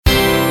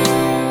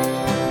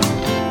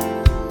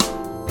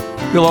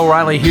Bill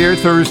O'Reilly here,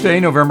 Thursday,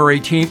 November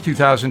 18th,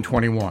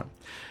 2021.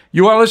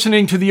 You are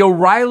listening to the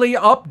O'Reilly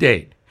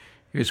Update.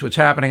 Here's what's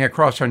happening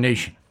across our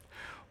nation.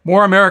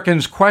 More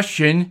Americans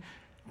question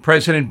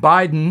President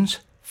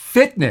Biden's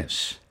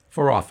fitness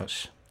for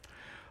office.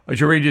 A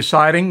jury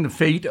deciding the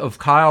fate of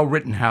Kyle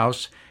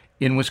Rittenhouse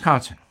in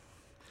Wisconsin.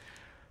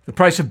 The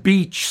price of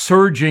beef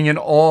surging in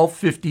all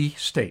 50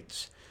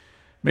 states.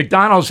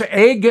 McDonald's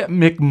Egg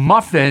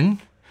McMuffin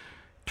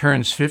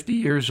turns 50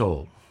 years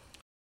old.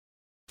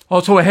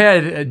 Also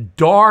ahead,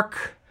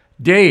 dark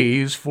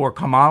days for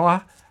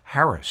Kamala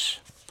Harris.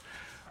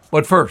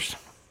 But first,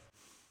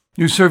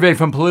 new survey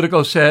from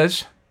Politico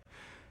says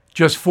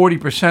just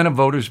 40% of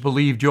voters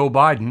believe Joe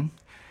Biden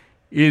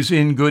is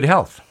in good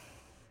health.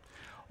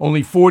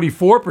 Only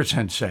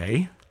 44%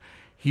 say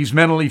he's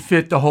mentally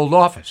fit to hold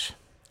office.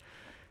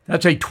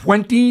 That's a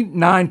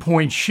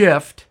 29-point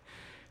shift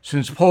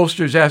since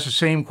pollsters asked the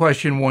same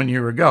question 1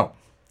 year ago.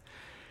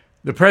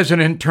 The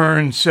president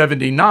turned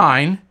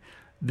 79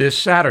 this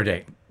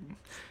Saturday.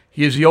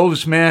 He is the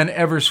oldest man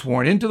ever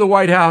sworn into the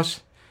White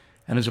House,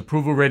 and his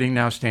approval rating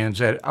now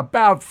stands at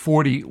about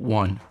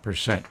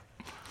 41%.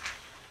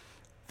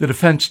 The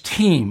defense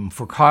team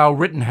for Kyle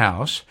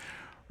Rittenhouse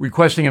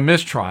requesting a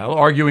mistrial,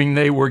 arguing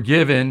they were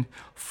given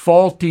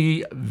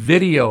faulty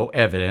video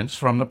evidence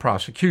from the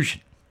prosecution.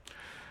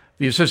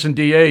 The assistant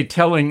DA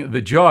telling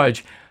the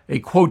judge a,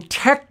 quote,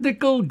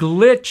 technical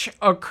glitch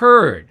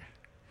occurred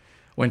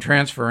when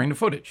transferring the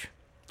footage.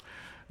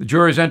 The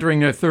jurors entering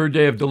their third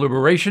day of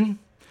deliberation,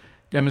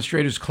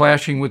 demonstrators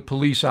clashing with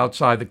police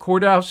outside the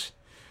courthouse.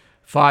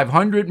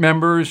 500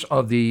 members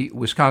of the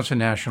Wisconsin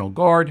National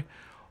Guard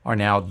are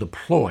now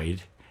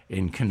deployed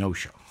in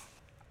Kenosha.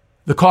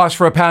 The cost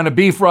for a pound of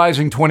beef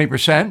rising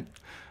 20%,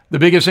 the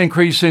biggest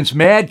increase since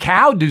mad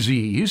cow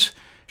disease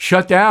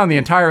shut down the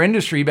entire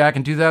industry back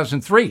in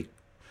 2003.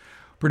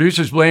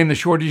 Producers blame the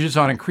shortages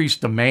on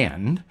increased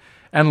demand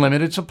and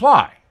limited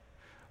supply.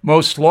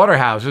 Most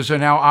slaughterhouses are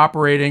now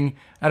operating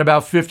at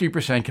about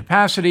 50%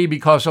 capacity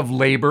because of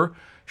labor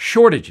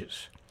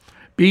shortages.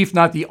 Beef,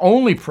 not the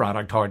only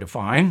product hard to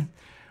find.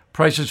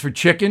 Prices for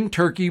chicken,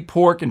 turkey,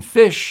 pork, and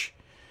fish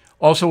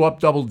also up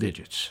double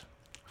digits.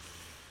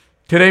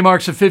 Today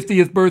marks the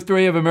 50th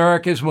birthday of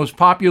America's most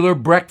popular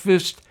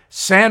breakfast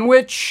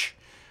sandwich,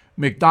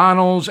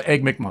 McDonald's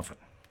Egg McMuffin.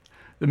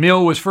 The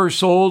meal was first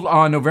sold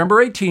on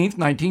November 18th,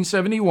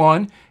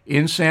 1971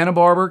 in Santa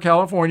Barbara,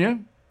 California.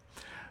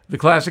 The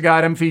classic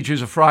item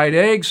features a fried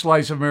egg,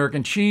 slice of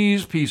American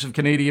cheese, piece of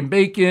Canadian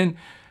bacon,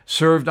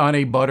 served on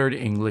a buttered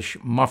English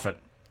muffin.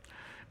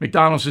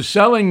 McDonald's is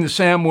selling the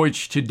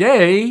sandwich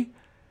today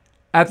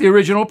at the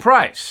original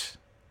price,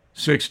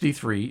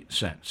 63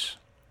 cents.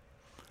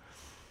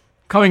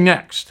 Coming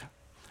next,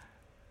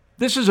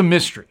 this is a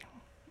mystery.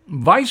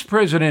 Vice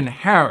President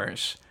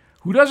Harris,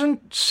 who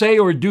doesn't say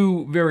or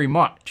do very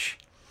much,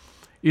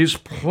 is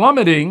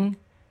plummeting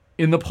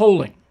in the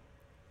polling.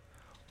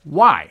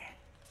 Why?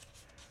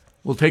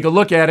 We'll take a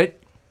look at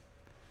it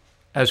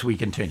as we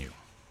continue.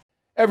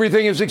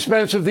 Everything is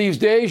expensive these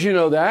days, you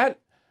know that.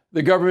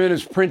 The government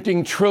is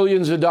printing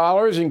trillions of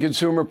dollars and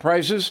consumer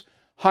prices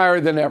higher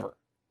than ever.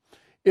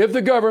 If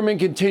the government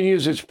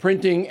continues its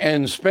printing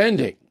and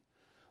spending,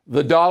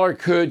 the dollar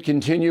could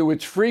continue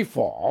its free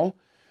fall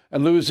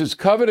and lose its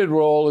coveted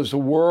role as the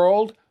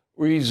world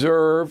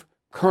reserve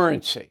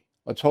currency.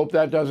 Let's hope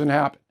that doesn't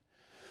happen.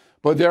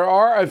 But there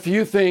are a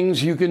few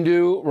things you can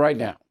do right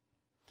now.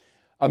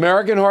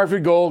 American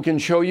Hartford Gold can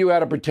show you how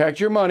to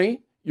protect your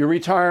money, your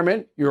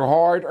retirement, your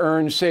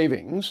hard-earned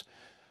savings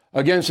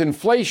against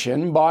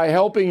inflation by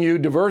helping you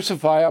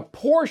diversify a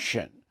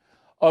portion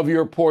of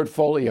your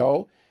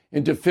portfolio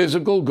into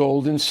physical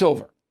gold and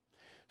silver.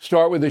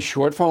 Start with a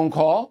short phone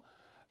call,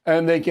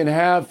 and they can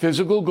have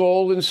physical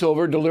gold and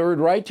silver delivered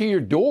right to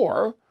your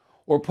door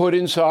or put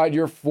inside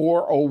your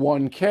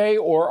 401k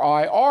or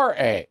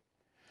IRA.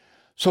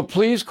 So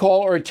please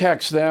call or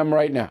text them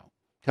right now.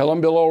 Tell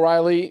them Bill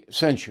O'Reilly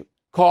sent you.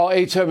 Call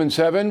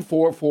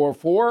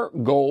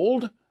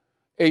 877-444-GOLD,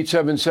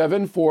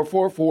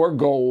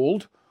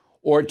 877-444-GOLD,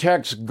 or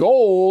text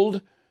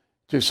GOLD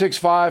to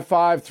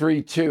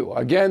 65532.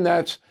 Again,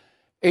 that's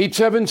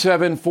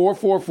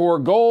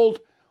 877-444-GOLD,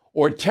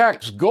 or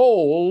text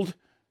GOLD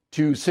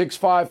to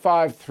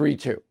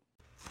 65532.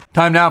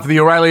 Time now for the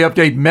O'Reilly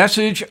Update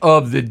message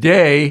of the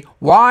day.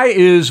 Why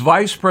is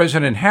Vice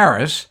President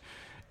Harris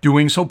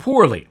doing so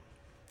poorly?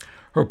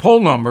 Her poll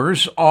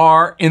numbers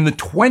are in the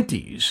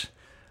 20s.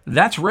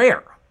 That's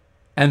rare,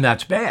 and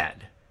that's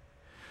bad.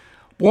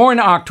 Born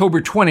October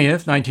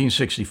 20th,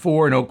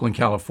 1964 in Oakland,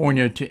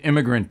 California, to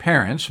immigrant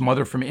parents,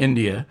 mother from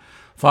India,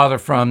 father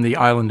from the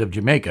island of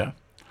Jamaica,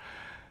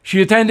 she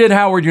attended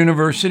Howard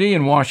University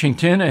in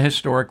Washington, a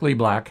historically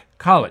black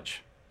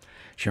college.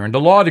 She earned a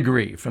law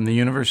degree from the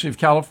University of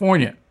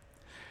California.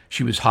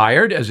 She was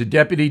hired as a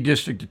deputy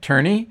district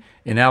attorney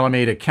in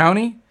Alameda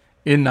County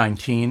in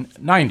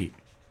 1990.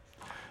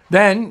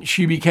 Then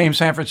she became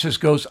San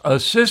Francisco's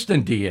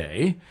assistant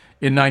DA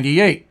in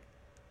 98.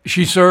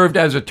 She served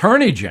as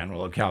Attorney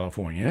General of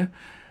California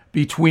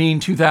between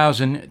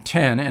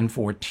 2010 and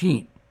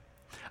 14.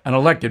 an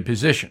elected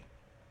position.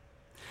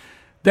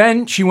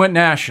 Then she went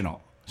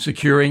national,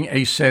 securing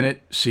a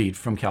Senate seat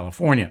from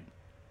California.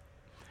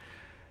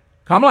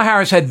 Kamala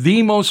Harris had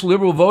the most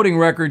liberal voting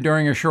record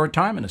during her short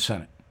time in the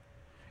Senate,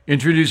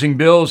 introducing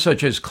bills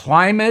such as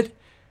Climate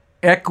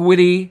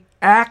Equity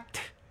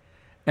Act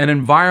and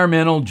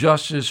Environmental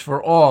Justice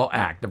for All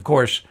Act. Of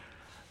course,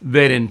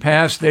 they didn't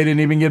pass. They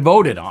didn't even get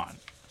voted on.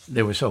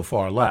 They were so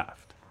far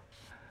left.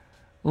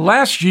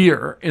 Last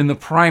year in the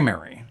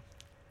primary,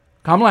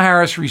 Kamala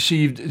Harris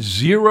received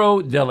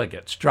 0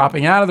 delegates,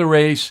 dropping out of the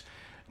race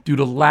due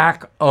to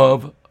lack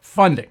of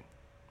funding.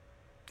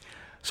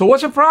 So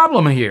what's the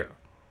problem here?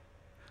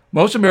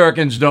 Most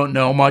Americans don't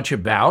know much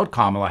about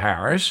Kamala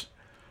Harris,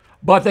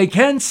 but they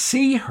can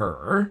see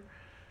her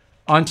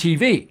on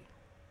TV.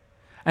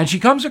 And she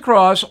comes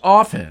across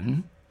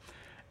often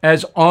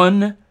as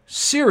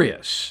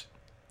unserious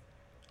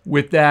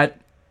with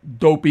that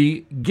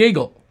dopey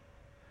giggle.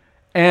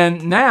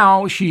 And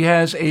now she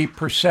has a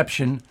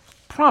perception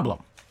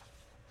problem.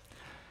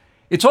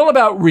 It's all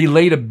about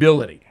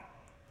relatability.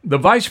 The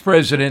vice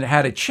president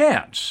had a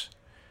chance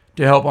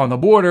to help on the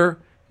border.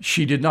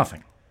 She did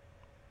nothing.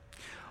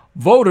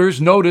 Voters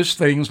notice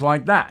things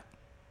like that.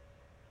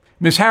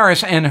 Ms.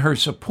 Harris and her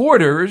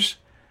supporters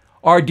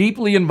are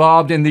deeply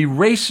involved in the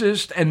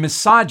racist and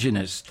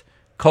misogynist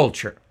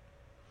culture,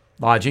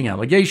 lodging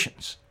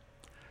allegations.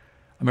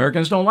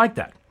 Americans don't like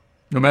that,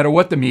 no matter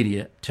what the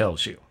media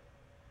tells you.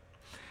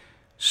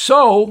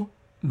 So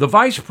the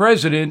vice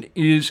president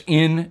is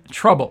in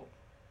trouble,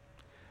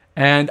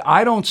 and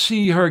I don't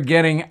see her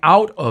getting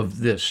out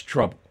of this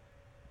trouble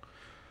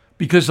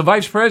because the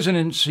vice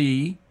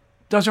presidency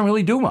doesn't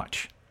really do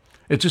much.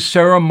 It's a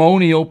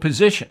ceremonial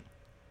position.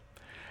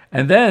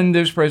 And then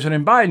there's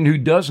President Biden, who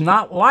does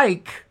not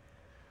like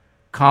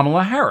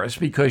Kamala Harris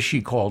because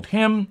she called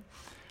him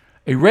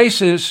a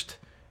racist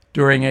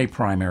during a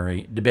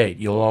primary debate.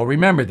 You'll all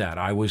remember that.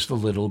 I was the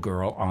little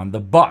girl on the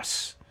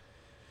bus.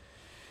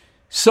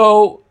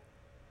 So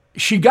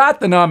she got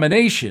the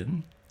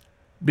nomination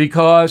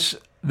because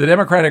the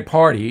Democratic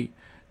Party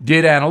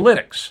did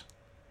analytics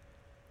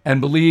and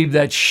believed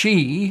that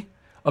she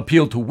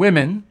appealed to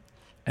women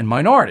and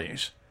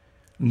minorities.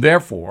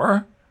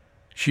 Therefore,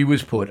 she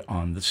was put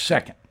on the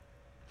second.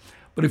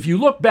 But if you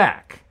look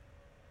back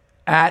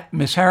at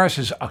Ms.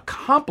 Harris's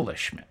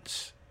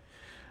accomplishments,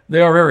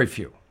 they are very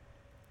few.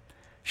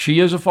 She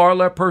is a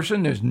far-left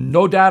person. There's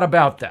no doubt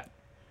about that.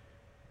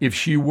 If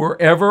she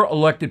were ever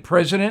elected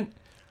president,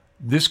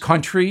 this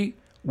country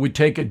would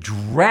take a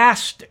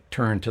drastic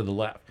turn to the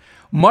left,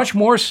 much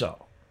more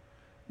so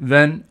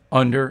than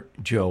under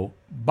Joe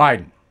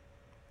Biden.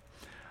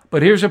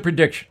 But here's a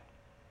prediction.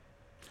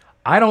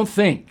 I don't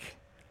think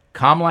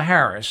Kamala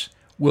Harris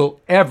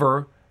will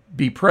ever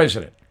be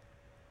president.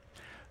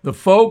 The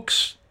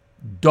folks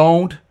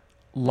don't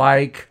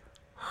like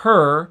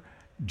her,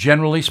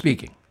 generally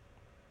speaking.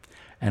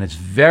 And it's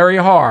very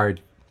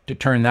hard to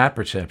turn that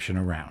perception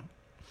around.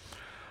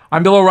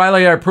 I'm Bill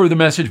O'Reilly. I approve the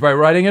message by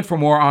writing it. For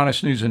more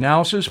honest news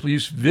analysis,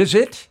 please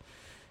visit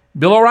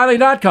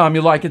BillO'Reilly.com.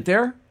 You like it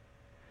there?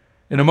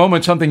 In a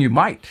moment, something you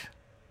might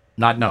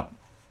not know.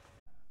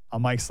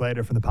 I'm Mike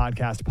Slater from the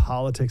podcast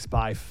Politics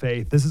by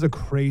Faith. This is a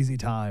crazy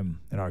time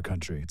in our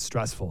country. It's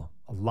stressful,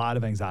 a lot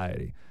of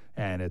anxiety,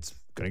 and it's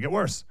going to get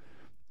worse.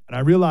 And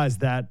I realized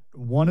that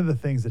one of the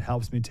things that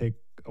helps me take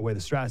away the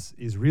stress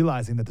is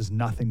realizing that there's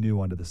nothing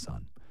new under the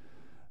sun.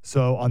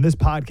 So on this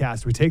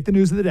podcast, we take the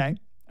news of the day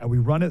and we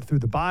run it through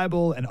the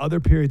Bible and other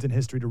periods in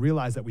history to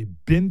realize that we've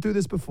been through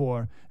this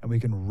before and we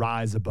can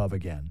rise above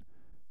again.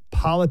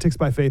 Politics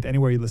by Faith,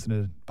 anywhere you listen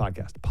to the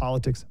podcast.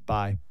 Politics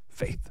by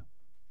Faith.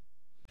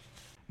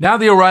 Now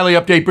the O'Reilly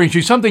Update brings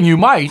you something you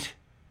might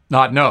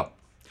not know.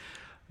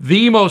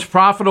 The most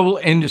profitable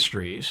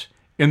industries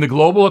in the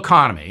global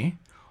economy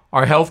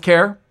are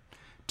healthcare,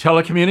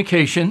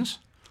 telecommunications,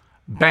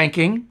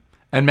 banking,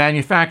 and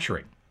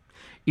manufacturing.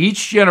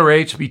 Each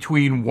generates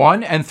between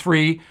 $1 and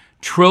 $3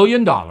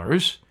 trillion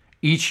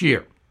each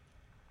year.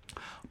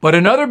 But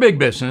another big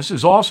business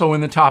is also in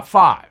the top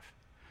 5,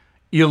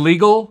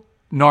 illegal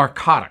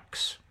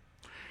narcotics.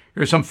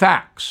 Here are some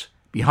facts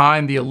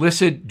behind the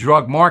illicit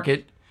drug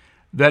market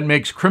that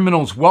makes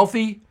criminals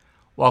wealthy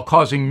while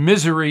causing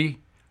misery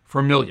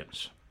for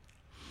millions.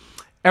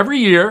 Every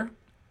year,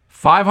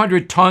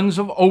 500 tons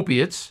of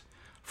opiates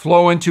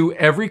flow into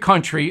every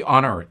country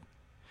on earth.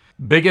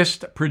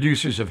 Biggest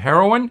producers of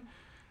heroin,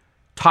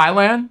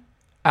 Thailand,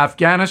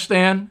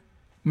 Afghanistan,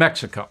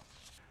 Mexico.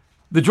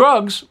 The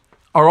drugs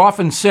are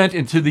often sent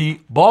into the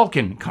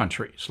Balkan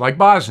countries, like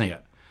Bosnia,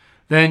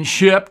 then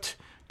shipped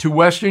to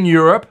Western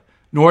Europe,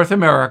 North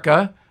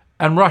America,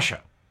 and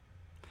Russia.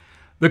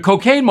 The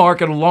cocaine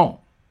market alone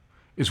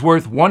is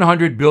worth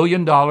 $100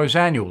 billion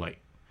annually.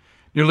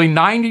 Nearly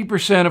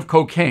 90% of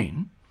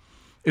cocaine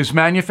is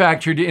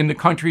manufactured in the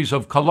countries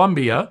of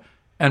Colombia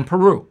and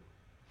Peru.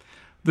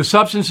 The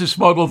substance is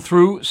smuggled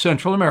through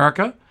Central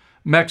America,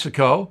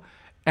 Mexico,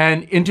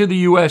 and into the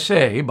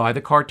USA by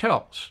the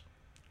cartels.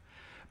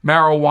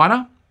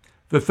 Marijuana,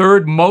 the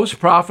third most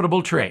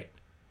profitable trade.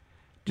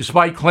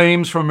 Despite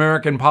claims from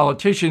American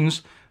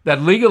politicians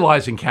that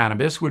legalizing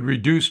cannabis would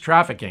reduce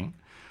trafficking,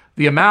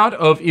 the amount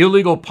of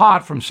illegal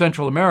pot from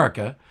Central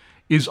America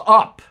is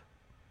up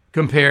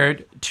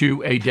compared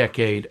to a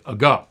decade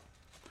ago.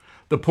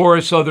 The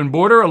porous southern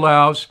border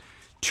allows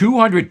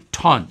 200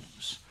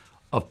 tons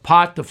of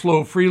pot to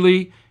flow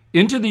freely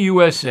into the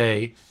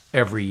USA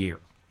every year.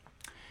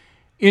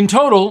 In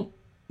total,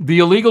 the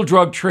illegal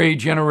drug trade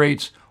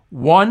generates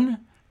 $1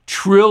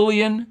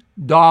 trillion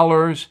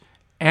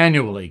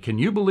annually. Can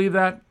you believe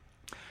that?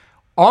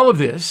 All of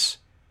this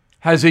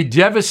has a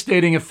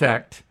devastating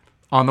effect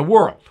on the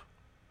world.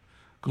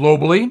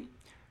 Globally,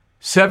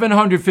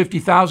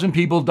 750,000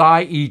 people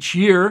die each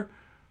year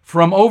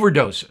from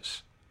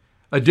overdoses.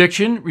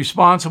 Addiction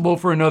responsible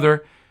for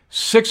another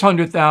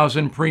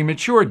 600,000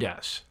 premature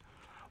deaths.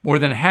 More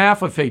than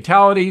half of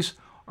fatalities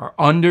are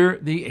under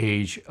the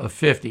age of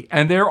 50.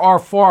 And there are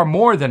far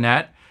more than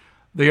that.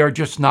 They are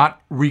just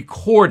not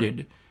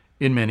recorded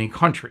in many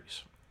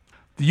countries.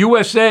 The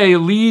USA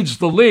leads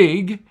the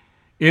league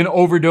in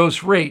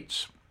overdose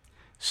rates.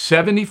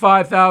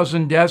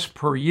 75,000 deaths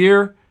per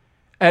year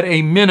at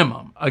a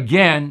minimum.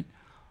 Again,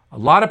 a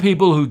lot of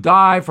people who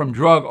die from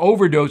drug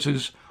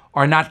overdoses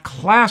are not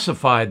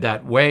classified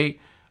that way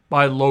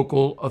by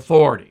local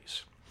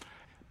authorities.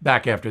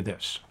 Back after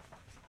this.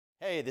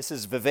 Hey, this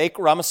is Vivek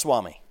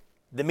Ramaswamy.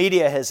 The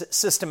media has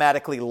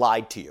systematically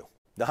lied to you.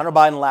 The Hunter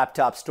Biden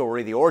laptop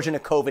story, the origin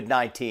of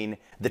COVID-19,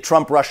 the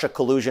Trump-Russia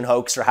collusion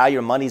hoax, or how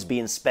your money's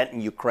being spent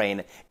in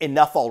Ukraine.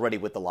 Enough already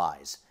with the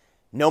lies.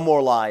 No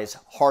more lies,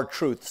 hard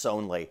truths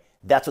only.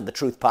 That's what the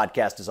Truth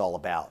Podcast is all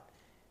about.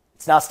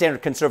 It's not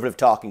standard conservative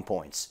talking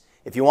points.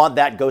 If you want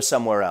that, go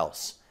somewhere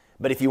else.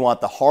 But if you want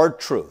the hard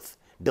truth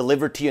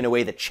delivered to you in a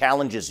way that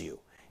challenges you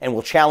and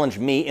will challenge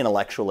me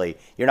intellectually,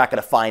 you're not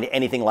going to find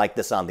anything like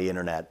this on the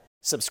internet.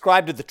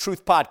 Subscribe to the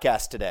Truth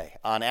Podcast today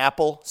on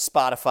Apple,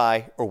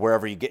 Spotify, or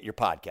wherever you get your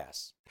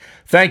podcasts.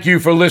 Thank you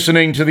for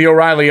listening to the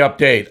O'Reilly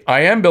Update.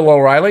 I am Bill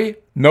O'Reilly.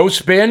 No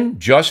spin,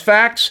 just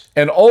facts,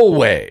 and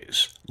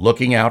always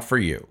looking out for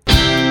you.